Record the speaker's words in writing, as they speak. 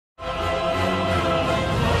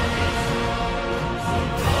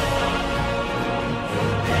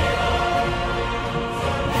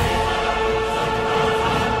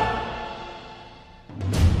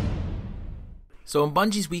So in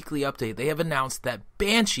Bungie's weekly update, they have announced that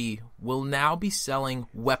Banshee will now be selling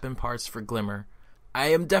weapon parts for Glimmer. I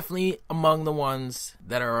am definitely among the ones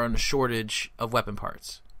that are on a shortage of weapon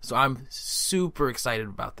parts. So I'm super excited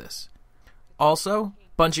about this. Also,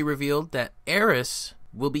 Bungie revealed that Eris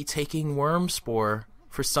will be taking Wormspore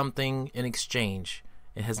for something in exchange.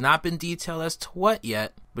 It has not been detailed as to what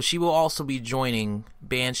yet, but she will also be joining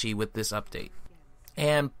Banshee with this update.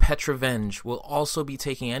 And Petravenge will also be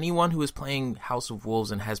taking anyone who is playing House of Wolves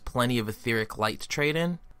and has plenty of etheric light to trade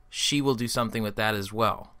in. She will do something with that as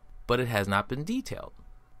well, but it has not been detailed.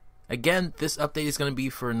 Again, this update is going to be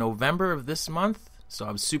for November of this month, so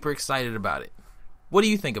I'm super excited about it. What do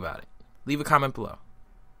you think about it? Leave a comment below.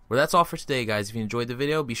 Well, that's all for today, guys. If you enjoyed the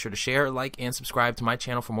video, be sure to share, like, and subscribe to my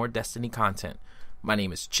channel for more Destiny content. My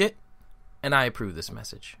name is Chit, and I approve this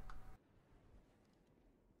message.